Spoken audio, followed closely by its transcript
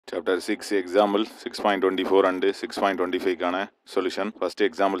Chapter 6 example 6.24 and 6.25 கான solution. First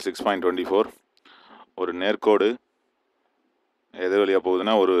example 6.24 ஒரு நேர்கோடு எது வழியா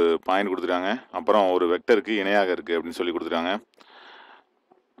போகுதுன்னா ஒரு பாயிண்ட் கொடுத்துட்டாங்க, அப்புறம் ஒரு வெக்டருக்கு இணையாக இருக்குது அப்படின்னு சொல்லி கொடுத்துட்டாங்க.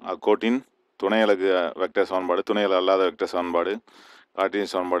 அக்கோட்டின் துணை அலகு வெக்டர் சமன்பாடு, துணை அல்லாத வெக்டர் சமன்பாடு,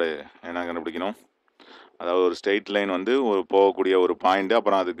 கார்ட்டீசியன் சமன்பாடு என்ன கண்டுபிடிக்கணும். அதாவது ஒரு ஸ்ட்ரெயிட் லைன் வந்து ஒரு போகக்கூடிய ஒரு பாயிண்ட்,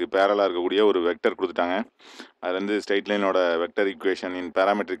 அப்புறம் அதுக்கு பேரலாக இருக்கக்கூடிய ஒரு வெக்டர் கொடுத்துட்டாங்க. அதுலேருந்து ஸ்ட்ரெயிட் லைனோட வெக்டர் ஈக்குவேஷன் இன்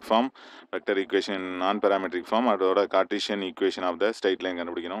பேராமெட்ரிக் ஃபார்ம், வெக்டர் ஈக்குவேஷன் இன் நான் பேராமெட்ரிக் ஃபார்ம், அதோட Cartesian equation of the straight line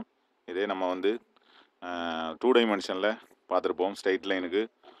கண்டுபிடிக்கணும். இதே நம்ம வந்து 2 டைமென்ஷனில் பார்த்துருப்போம். ஸ்ட்ரெயிட் லைனுக்கு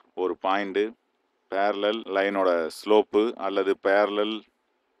ஒரு பாயிண்ட்டு, பேரலல் லைனோட ஸ்லோப்பு அல்லது பேரலல்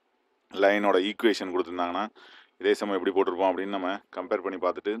லைனோட ஈக்குவேஷன் கொடுத்துருந்தாங்கன்னா இதே சமயம் எப்படி போட்டிருப்போம் அப்படின்னு நம்ம கம்பேர் பண்ணி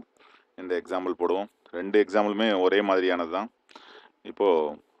பார்த்துட்டு இந்த எக்ஸாம்பிள் போடுவோம். 2 எக்ஸாம்பிளுமே ஒரே மாதிரியானது தான்.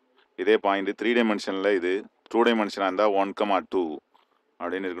 இப்போது இதே பாயிண்ட்டு 3 டைமென்ஷனில், இது 2 டைமென்ஷனாக இருந்தால் 1,2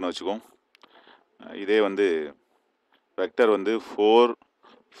 அப்படின்னு இருக்குன்னு வச்சுக்கோம். இதே வந்து வெக்டர் வந்து 4,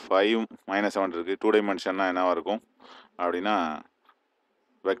 5, -7 இருக்குது. 2 டைமென்ஷன்னா என்னவாக இருக்கும் அப்படின்னா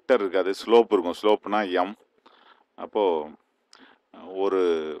வெக்டர் இருக்காது, ஸ்லோப் இருக்கும். ஸ்லோப்னா எம். அப்போது ஒரு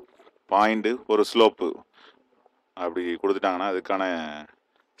பாயிண்ட்டு ஒரு ஸ்லோப்பு அப்படி கொடுத்துட்டாங்கன்னா அதுக்கான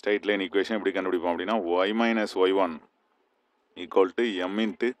ஸ்ட்ரைட் லைன் ஈக்குவேஷன் எப்படி கண்டுபிடிப்போம் அப்படின்னா y - y1 equal to m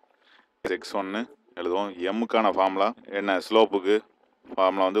into x1 எழுதுவோம். எம்முக்கான ஃபார்முலா என்ன, ஸ்லோப்புக்கு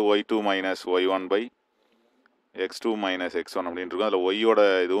ஃபார்முலா வந்து y2 - y1 by x2 - x1 அப்படின்னு இருக்கும். அதில் ஒய்யோட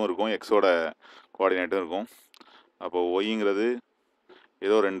இதுவும் இருக்கும், எக்ஸோட கோஆர்டினேட்டும் இருக்கும். அப்போது ஒய்ங்கிறது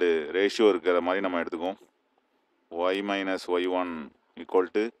ஏதோ 2 ரேஷியோ இருக்கிற மாதிரி நம்ம எடுத்துக்குவோம். y - y1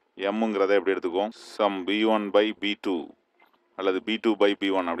 ஈக்குவல் டு எம்முங்கிறத எப்படி எடுத்துக்குவோம், சம் b1 பை b2 அல்லது b2 பை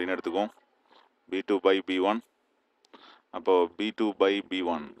b1 அப்படின்னு எடுத்துக்குவோம். b2 பை b1, அப்போது b2 பை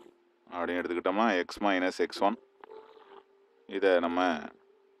b1 அப்படின்னு எடுத்துக்கிட்டோம்னா x - x1, இதை நம்ம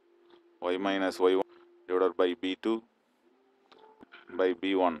y - y1 divided by b2 by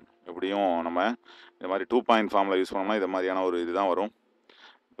b1 எப்படியும் நம்ம இந்த மாதிரி 2 பாயிண்ட் ஃபார்மில் யூஸ் பண்ணோம்னா இது மாதிரியான ஒரு இதுதான் வரும்.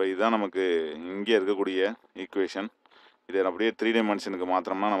 இப்போ இதுதான் நமக்கு இங்கே இருக்கக்கூடிய ஈக்குவேஷன். இதை அப்படியே 3 டைமென்ஷனுக்கு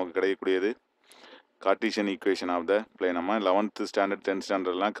மாத்திரம்னா நமக்கு கிடைக்கக்கூடியது Cartesian equation of the plane. நம்ம 11th standard 10th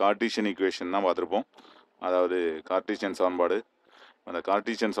ஸ்டாண்டர்ட்லாம் Cartesian equation தான் பார்த்துருப்போம், அதாவது கார்ட்டீசியன் சமன்பாடு. அந்த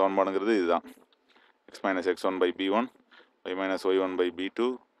கார்ட்டீசியன் சமன்பாடுங்கிறது இதுதான், x - x1 by b1, y - y1 by b2,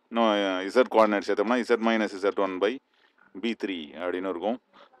 இன்னும் z கோஆர்டினேட் சேர்த்தோம்னா z - z1 பை b3 அப்படின்னு இருக்கும்.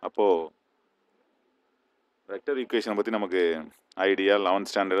 அப்போது வெக்டர் ஈக்குவேஷனை பற்றி நமக்கு ஐடியா 11th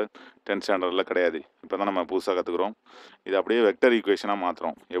ஸ்டாண்டர்ட் 10th ஸ்டாண்டர்டில் கிடையாது. இப்போ தான் நம்ம புதுசாக கற்றுக்குறோம். இது அப்படியே வெக்டர் ஈக்குவேஷனாக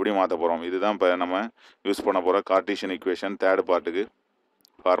மாற்றுறோம். எப்படி மாற்ற போகிறோம், இதுதான் இப்போ நம்ம யூஸ் பண்ண போகிற கார்ட்டீசியன் ஈக்குவேஷன் தேர்ட் பார்ட்டுக்கு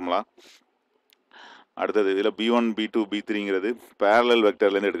ஃபார்முலா. அடுத்தது இதில் b1 b2 b3ங்கிறது பேரலல்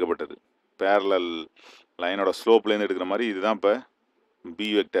வெக்டர்லேருந்து எடுக்கப்பட்டது. பேரலல் லைனோட ஸ்லோப்லேருந்து எடுக்கிற மாதிரி இதுதான் இப்போ பி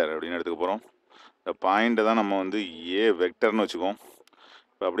வெக்டர் அப்படின்னு எடுத்துக்க போகிறோம். இந்த பாயிண்ட்டை தான் நம்ம வந்து ஏ வெக்டர்னு வச்சுக்கோம்.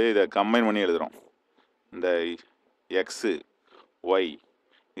 இப்போ அப்படியே இதை கம்பைன் பண்ணி எழுதுகிறோம். இந்த எக்ஸு, ஒய்,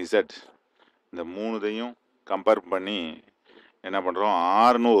 இசட் இந்த 3தையும் கம்பேர் பண்ணி என்ன பண்ணுறோம்,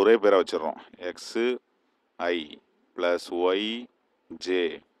 ஆர்னு ஒரே பேரை வச்சிடறோம். எக்ஸு ஐ plus Y J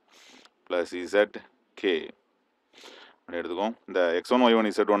plus Z K அப்படி எடுத்துக்கோம். இந்த x1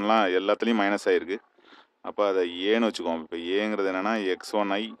 y1 z1லாம் எல்லாத்துலேயும் மைனஸ் ஆகிருக்கு. அப்போ அதை ஏன்னு வச்சுக்கோம். இப்போ ஏங்கிறது என்னென்னா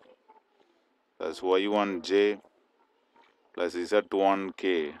x1i plus y1j plus z1k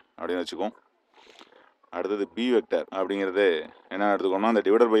அப்படின்னு வச்சுக்கோம். அடுத்தது பி வெக்டர் அப்படிங்கிறது என்ன எடுத்துக்கோம்னா அந்த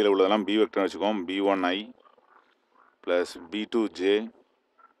டிவைடர் பையில் உள்ளதெல்லாம் பி வெக்டர்னு வச்சுக்கோம். b1i plus b2j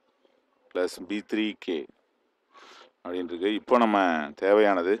plus b3k அப்படின்ட்டு. இப்போ நம்ம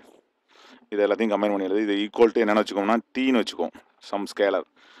தேவையானது இது எல்லாத்தையும் கம்பைன் பண்ணி எழுது. இது ஈக்குவல் டு என்னென்னு வச்சுக்கோம்னா டீன்னு வச்சுக்கோம். சம் ஸ்கேலர்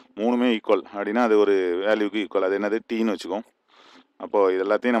 3மே ஈக்குவல் அப்படின்னா அது ஒரு வேல்யூக்கு ஈக்குவல், அது என்னது டீன்னு வச்சுக்கோம். அப்போது இது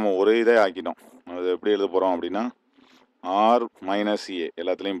எல்லாத்தையும் நம்ம ஒரே இதே ஆக்கிட்டோம். அது எப்படி எழுத போகிறோம் அப்படின்னா ஆர் மைனஸ் ஏ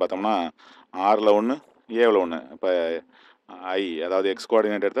எல்லாத்துலேயும் பார்த்தோம்னா ஆரில் 1 ஏவில் 1. இப்போ ஐ அதாவது எக்ஸ்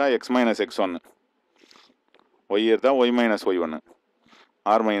கோஆர்டினேட் எடுத்தால் x - x1, ஒய் எடுத்தால் y - y1,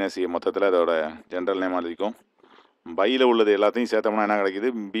 ஆர் மைனஸ் ஏ மொத்தத்தில் அதோட ஜென்ரல் நேம் எழுதிக்கும். பையில் உள்ளது எல்லாத்தையும் சேர்த்தோம்னா என்ன கிடைக்கிது,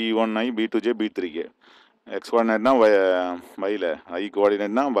 b1i b2j b3k. எக்ஸ் கோஆர்டினேட்னா பையில், ஐ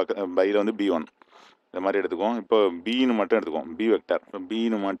கோஆர்டினேட்னா பையில் வந்து b1 இந்த மாதிரி எடுத்துக்குவோம். இப்போ பின்னு மட்டும் எடுத்துக்குவோம், பி வெக்டர்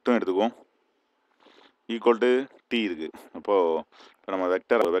பின்னு மட்டும் எடுத்துக்குவோம். ஈக்குவல் டு டி இருக்குது. அப்போது இப்போ நம்ம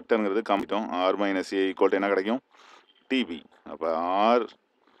வெக்டருங்கிறது காமிட்டோம். R minus A equal to என்ன கிடைக்கும், டிபி. அப்போ ஆர்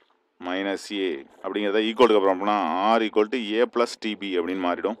மைனஸ் ஏ அப்படிங்கிறத ஈக்குவலுக்கு அப்புறம் அப்படின்னா R equal to A plus DP அப்படின்னு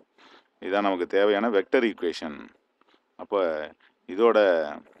மாறிடும். இதுதான் நமக்கு தேவையான வெக்டர் ஈக்குவேஷன். அப்போ இதோட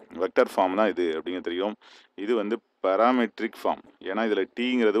வெக்டர் ஃபார்ம் தான் இது அப்படிங்க தெரியும். இது வந்து பேராமெட்ரிக் ஃபார்ம், ஏன்னா இதில்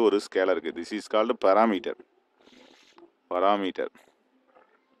டீங்கிறது ஒரு ஸ்கேலர் இருக்குது. This is called parameter.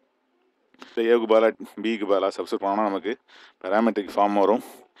 ஏவுக்கு பதிலாக பிக்கு பதிலாக சப்ஸ்டிட் பண்ணோம்னா நமக்கு பேராமெட்ரிக் ஃபார்ம் வரும்.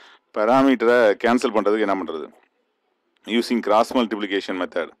 பேராமீட்டரை கேன்சல் பண்ணுறதுக்கு என்ன பண்ணுறது? Using cross multiplication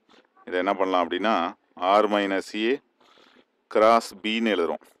method. இதை என்ன பண்ணலாம் அப்படின்னா ஆர் மைனஸ் ஏ கிராஸ் பின்னு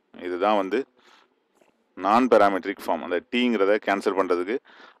எழுதுகிறோம். இதுதான் வந்து நான் பேராமெட்ரிக் ஃபார்ம். அந்த டீங்கிறத கேன்சல் பண்ணுறதுக்கு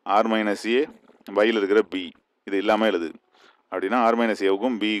ஆர் மைனஸ் ஏ பையில் இருக்கிற பி இது இல்லாமல் எழுது அப்படின்னா ஆர் மைனஸ்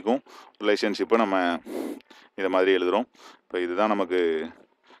ஏவுக்கும் பிக்கும் ரிலேஷன்ஷிப்பை நம்ம இதை மாதிரி எழுதுகிறோம். இப்போ இதுதான் நமக்கு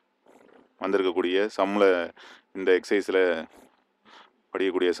வந்திருக்கக்கூடிய சம்மில், இந்த எக்ஸசைஸில்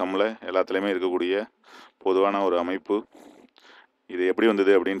படிக்கக்கூடிய சம்மில் எல்லாத்துலேயுமே இருக்கக்கூடிய பொதுவான ஒரு அமைப்பு. இது எப்படி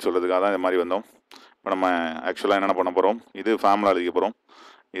வந்தது அப்படின்னு சொல்கிறதுக்காக தான் இது மாதிரி வந்தோம். இப்போ நம்ம ஆக்சுவலாக என்னென்ன பண்ண போகிறோம், இது ஃபார்முலா எழுதிக்க போகிறோம்.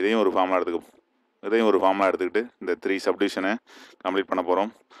 இதையும் ஒரு ஃபார்முலா எடுத்துக்கிட்டு இந்த 3 சப்டிவிஷனை கம்ப்ளீட் பண்ண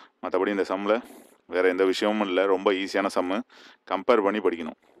போகிறோம். மற்றபடி இந்த சம்மில் வேறு எந்த விஷயமும் இல்லை. ரொம்ப ஈஸியான சம்மு. கம்பேர் பண்ணி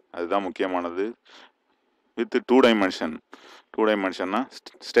படிக்கணும், அதுதான் முக்கியமானது. With 2 dimension. 2 டைமென்ஷன்னா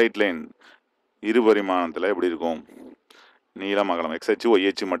ஸ்ட்ரெயிட் லைன், இருபரிமாணத்தில் எப்படி இருக்கும், நீளம் அகலம், எக்ஸ் அச்சு ஒய்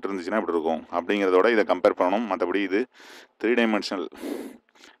அச்சு மட்டும் இருந்துச்சுன்னா எப்படி இருக்கும் அப்படிங்கிறதோட இதை கம்பேர் பண்ணணும். மற்றபடி இது 3 டைமென்ஷனல்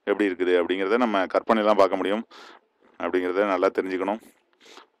எப்படி இருக்குது அப்படிங்கிறத நம்ம கற்பனைலாம் பார்க்க முடியும். அப்படிங்கிறத நல்லா தெரிஞ்சுக்கணும்.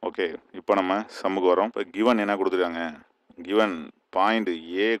 ஓகே, இப்போ நம்ம சம்முக்கு வரோம். இப்போ கிவன் என்ன கொடுத்துருக்காங்க, கிவன் பாயிண்ட்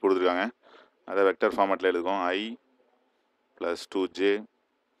ஏ கொடுத்துருக்காங்க. அதை வெக்டர் ஃபார்மேட்டில் எழுதுவோம். I + 2j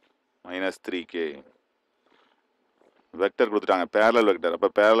 - 3k வெக்டர் கொடுத்துட்டாங்க, பேரலல் வெக்டர். அப்போ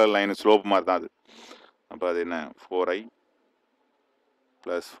பேரலல் லைன் ஸ்லோப் மாதிரி தான் அது. அப்போ அது என்ன, 4i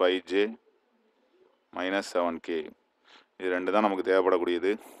 + 5j - 7k. இது ரெண்டு தான் நமக்கு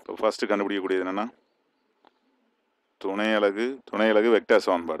தேவைப்படக்கூடியது. இப்போ ஃபஸ்ட்டு கண்டுபிடிக்கக்கூடியது என்னென்னா துணை அலகு வெக்டர்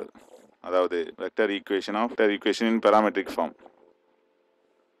சமன்பாடு, அதாவது வெக்டர் ஈக்குவேஷன் இன் பேராமெட்ரிக் ஃபார்ம்.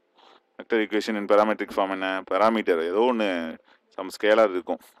 வெக்டர் ஈக்குவேஷன் இன் பேராமெட்ரிக் ஃபார்ம் என்ன, பேராமீட்டர் ஏதோ ஒன்று சம் ஸ்கேலார்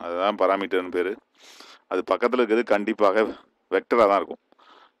இருக்கும், அதுதான் பேராமீட்டர்னு பேர். அது பக்கத்தில் இருக்கிறது கண்டிப்பாக வெக்டராக தான் இருக்கும்.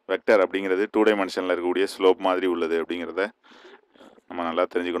 வெக்டர் அப்படிங்கிறது 2 டைமென்ஷனில் இருக்கக்கூடிய ஸ்லோப் மாதிரி உள்ளது அப்படிங்கிறத நம்ம நல்லா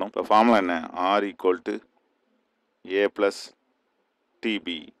தெரிஞ்சுக்கணும். இப்போ ஃபார்முலா என்ன, R = A + TB,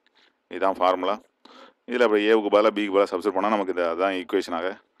 இதுதான் ஃபார்முலா. இதில் அப்புறம் ஏவுக்கு பதிலாக பிக்கு பதிலாக சப்ஸ்டிட் பண்ணால் நமக்கு அதுதான் ஈக்குவேஷனாக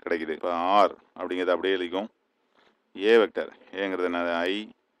கிடைக்குது. இப்போ ஆர் அப்படிங்கிறது அப்படியே எழுதிக்கும். ஏ வெக்டர், ஏங்கிறது என்னது, I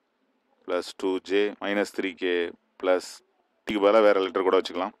 + 2j - 3k ப்ளஸ் டிக்கு பதிலாக வேறு லெட்டர் கூட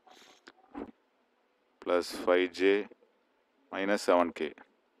வச்சுக்கலாம், ப்ளஸ் 5j - 7k.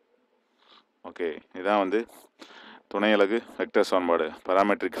 ஓகே, இதான் வந்து துணை அலகு வெக்டர் சமன்பாடு,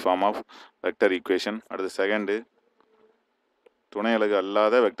 parametric form of vector equation. அடுத்து செகண்டு துணை அலகு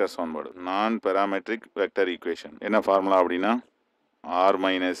அல்லாத வெக்டர் சமன்பாடு, நான் பேராமெட்ரிக் வெக்டர் ஈக்குவேஷன். என்ன ஃபார்முலா அப்படின்னா R -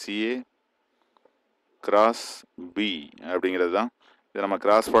 A கிராஸ் B அப்படிங்கிறது தான். இதை நம்ம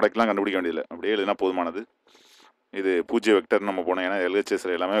கிராஸ் ப்ராடக்ட்லாம் கண்டுபிடிக்க வேண்டியதில்லை, அப்படியே எழுதினா போதுமானது. இது பூஜ்ஜிய வெக்டர்னு நம்ம போனோம், ஏன்னா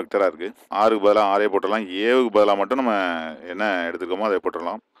LHSல எல்லாமே வெக்டராக இருக்குது. ஆருக்கு பதிலாக ஆரே போட்டுடலாம், ஏவுக்கு பதிலாக மட்டும் நம்ம என்ன எடுத்துக்கோமோ அதை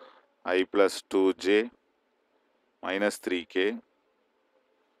போட்டுடலாம். I + 2j - 3k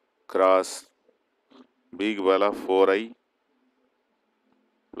கிராஸ் பிக்கு பதிலாக 4i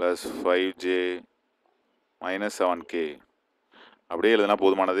 + 5j - 7k. அப்படியே எழுதினா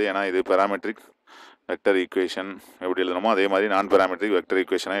போதுமானது, ஏன்னா இது பேராமெட்ரிக் வெக்டர் ஈக்குவேஷன் எப்படி எழுதணுமோ அதே மாதிரி நான் பேராமெட்ரிக் வெக்டர்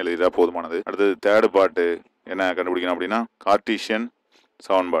ஈக்குவேஷனாக எழுதினா போதுமானது. அடுத்தது தேர்டு பார்ட்டு என்ன கண்டுபிடிக்கணும் அப்படின்னா கார்ட்டீசியன்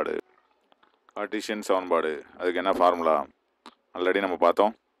சமன்பாடு. அதுக்கு என்ன ஃபார்முலா ஆல்ரெடி நம்ம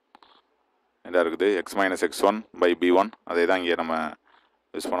பார்த்தோம், என்ன இருக்குது, x - x1 / b1. அதே தான் இங்கே நம்ம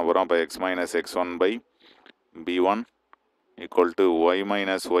யூஸ் பண்ண போகிறோம். இப்போ x - x1 / b1 = y -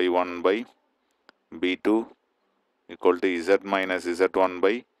 y1 / b2 = z - z1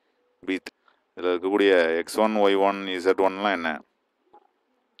 / b3. இதில் இருக்கக்கூடிய x1 y1 z1லாம் என்ன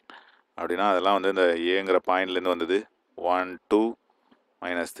அப்படின்னா அதெல்லாம் வந்து இந்த ஏங்கிற பாயிண்ட்லேருந்து வந்தது. 1 2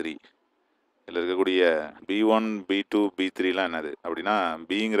 -3. இதில் இருக்கக்கூடிய b1 b2 b3லாம் என்னது அப்படின்னா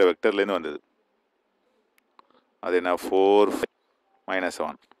பிங்கிற வெக்டர்லேருந்து வந்தது. அது என்ன, 4 5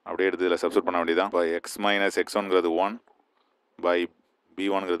 -7. அப்படியே எடுத்து இதில் சப்ஸ்டிட் பண்ண வேண்டியதான். இப்போ x - x1ங்கிறது 1 /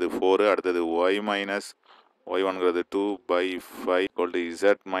 b1ங்கிறது 4, அடுத்தது y - y1ங்கிறது 2 / 5 = z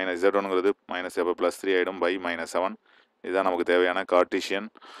 - z1ங்கிறது -7 +3 ஆகிடும் / -7. இதுதான் நமக்கு தேவையான Cartesian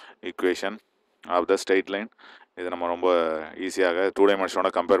equation of the straight line. இது நம்ம ரொம்ப ஈஸியாக 2 டைமென்ஷனோட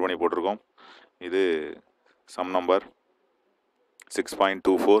கம்பேர் பண்ணி போட்டிருக்கோம். இது சம் நம்பர்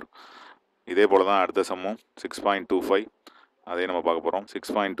 6.24. இதே போல் தான் அடுத்த சம்மும் 6.25, அதையும் நம்ம பார்க்க போகிறோம்.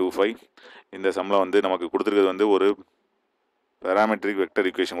 6.25 இந்த சம்மில் வந்து நமக்கு கொடுத்துருக்கிறது வந்து ஒரு பேராமெட்ரிக் வெக்டர்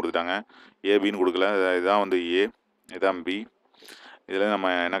ஈக்குவேஷன் கொடுத்துட்டாங்க. ஏபின்னு கொடுக்கல, இதுதான் வந்து ஏ, இதுதான் பி. இதில் நம்ம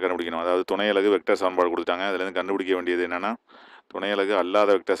என்ன கண்டுபிடிக்கணும், அதாவது துணை அலகு வெக்டர் சமன்பாடு கொடுத்துட்டாங்க. அதுலேருந்து கண்டுபிடிக்க வேண்டியது என்னென்னா துணை அலகு அல்லாத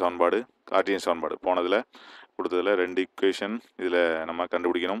வெக்டர் சமன்பாடு, கார்ட்டீசியன் சமன்பாடு. போனதில் கொடுத்ததில் 2 ஈக்குவேஷன் இதில் நம்ம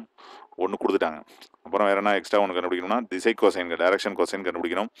கண்டுபிடிக்கணும். ஒன்று கொடுத்துட்டாங்க. அப்புறம் வேறு என்ன எக்ஸ்ட்ரா ஒன்று கண்டுபிடிக்கணும்னா திசை கோசைன் டைரக்ஷன் கோசைன்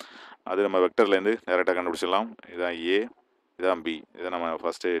கண்டுபிடிக்கணும். அது நம்ம வெக்டர்லேருந்து டேரெக்டாக கண்டுபிடிச்சிடலாம். இதுதான் ஏ, இதுதான் பி. இதை நம்ம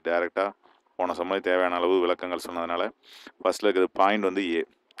ஃபஸ்ட்டு டேரெக்டாக போன சமயம் தேவையான அளவு விளக்கங்கள் சொன்னதுனால ஃபஸ்ட்டில் இருக்கிறது பாயிண்ட் வந்து ஏ.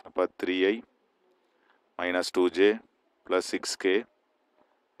 அப்போ 3i - 2j + 6k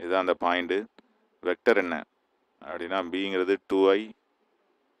இதுதான் அந்த பாயிண்ட்டு. வெக்டர் என்ன அப்படின்னா பிங்கிறது 2i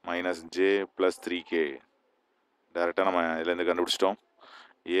 - j + 3k. டேரெக்டாக நம்ம இதுலேருந்து கண்டுபிடிச்சிட்டோம்.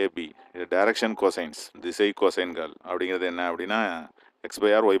 ஏபி இது டைரக்ஷன் கோசைன்ஸ் திசை கோசைன்கள் அப்படிங்கிறது என்ன அப்படின்னா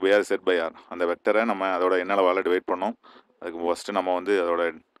x/r y/r z/r அந்த வெக்டரை நம்ம அதோட என்னளவால் டிவைட் பண்ணோம். அதுக்கு ஃபஸ்ட்டு நம்ம வந்து அதோட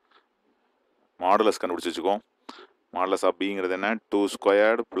மாடுலஸ் கண்டுபிடிச்சி வச்சுக்கோம். மாடுலஸ் ஆஃப் பிங்கிறது என்ன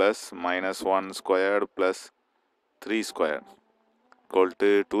 2² + -1² + 3² =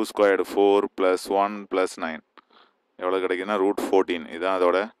 2² 4 + 1 + 9 எவ்வளோ கிடைக்குதுன்னா √14. இதுதான்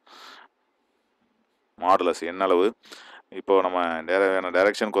அதோட மாடுலஸ் என்னளவு. இப்போ நம்ம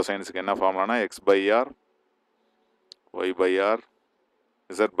டைரக்ஷன் கோசைன்ஸுக்கு என்ன ஃபார்முலானா x/r y/r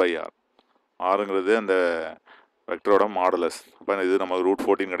z/r ஆறுங்கிறது அந்த வெக்டரோட மாடுலஸ். அப்போ இது நமக்கு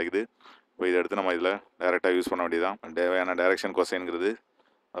 √14 கிடைக்குது. இப்போ இதை எடுத்து நம்ம இதில் டைரெக்டாக யூஸ் பண்ண வேண்டியதான். தேவையான டைரக்ஷன் கோசைன்கிறது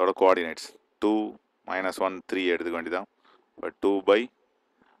அதோட கோஆர்டினேட்ஸ் 2 -1 3 எடுத்துக்க வேண்டியதான். இப்போ 2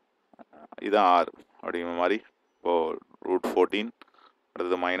 இதான் r அப்படிங்கிற மாதிரி. இப்போது √14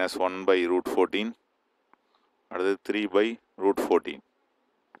 அடுத்தது -1/√14 அடுத்தது 3/√14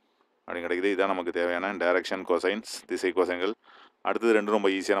 அப்படின்னு கிடைக்குது. இதுதான் நமக்கு தேவையான டைரக்ஷன் கோசைன்ஸ் திசை கோசைன்கள். அடுத்தது ரெண்டும் ரொம்ப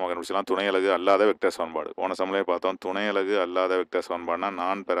ஈஸியாக நம்ம கண்டுபிடிச்சலாம். துணை அலகு அல்லாத வெக்டர் சமன்பாடு. போன சமலே பார்த்தோம். துணை அலகு அல்லாத வெக்டர் சமன்பாடுனா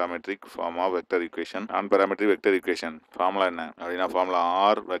நான் parametric form of vector equation. நான் பேராமெட்ரிக் வெக்டர் ஈக்குவேஷன் ஃபார்முலா என்ன அப்படின்னா ஃபார்முலா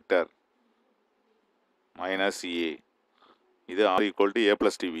ஆர் வெக்டர் -a. இது r = a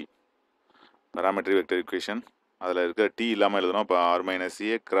 + tb parametric vector equation. அதில் இருக்கிற டி இல்லாமல் எழுதணும். இப்போ r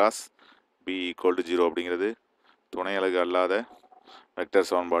 - a கிராஸ் b = 0 அப்படிங்கிறது துணை அலகு அல்லாத வெக்டர்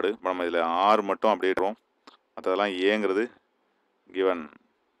சமன்பாடு. இப்போ நம்ம இதில் ஆர் மட்டும் அப்படியே இடுவோம். மற்றதெல்லாம் ஏங்கிறது கிவன்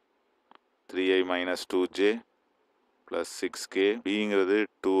 3i - 2j + 6k பிங்கிறது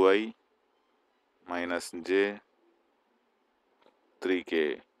 2i - j 3k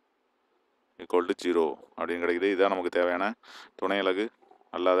 = 0 அப்படின்னு கிடைக்குது. இதுதான் நமக்கு தேவையான துணை அலகு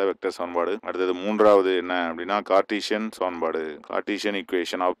அல்லாத வெக்டர் சமன்பாடு. அடுத்தது மூன்றாவது என்ன அப்படின்னா கார்ட்டீசியன் சமன்பாடு. Cartesian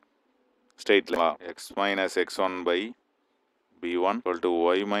equation of straight line x - x1/b1 =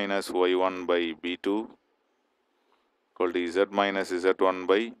 y - y1/b2 = z -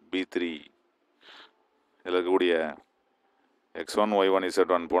 z1/b3. இதில் இருக்கக்கூடிய x1 y1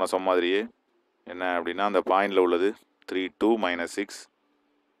 z1 போன சம் மாதிரியே என்ன அப்படின்னா அந்த பாயிண்டில் உள்ளது 3 2 - 6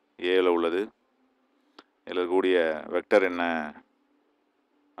 ஏல உள்ளது. இதில் இருக்கக்கூடிய வெக்டர் என்ன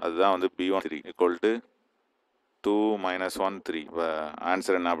அதுதான் வந்து b1 3 = 2 - 1 3. இப்போ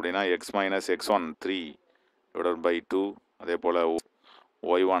ஆன்சர் என்ன அப்படின்னா x - x1 3/2. அதே போல்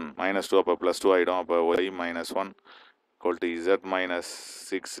y1 -2 அப்போ +2 ஆகிடும். அப்போ y - 1 = z -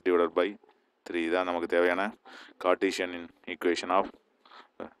 6/3. தான் நமக்கு தேவையான Cartesian equation of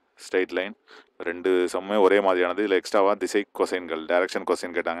straight line. ரெண்டு சம்மே ஒரே மாதிரியானது. இதில் எக்ஸ்ட்ராவாக திசை கொசைன்கள் டைரக்ஷன்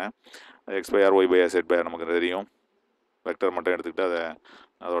கொசைன் கேட்டாங்க. x/r y/r z/r நமக்கு தெரியும். வெக்டர் மட்டும் எடுத்துக்கிட்டு அதை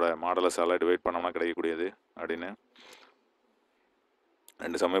அதோட மாடலஸால் டிவைட் பண்ணோம்னா கிடைக்கக்கூடியது அப்படின்னு.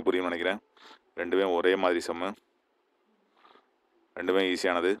 ரெண்டு சம்மே புரியும்னு நினைக்கிறேன். ரெண்டுமே ஒரே மாதிரி சம்மு, ரெண்டுமே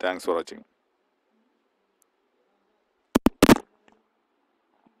ஈஸியானது. தேங்க்ஸ் ஃபார் வாட்சிங்.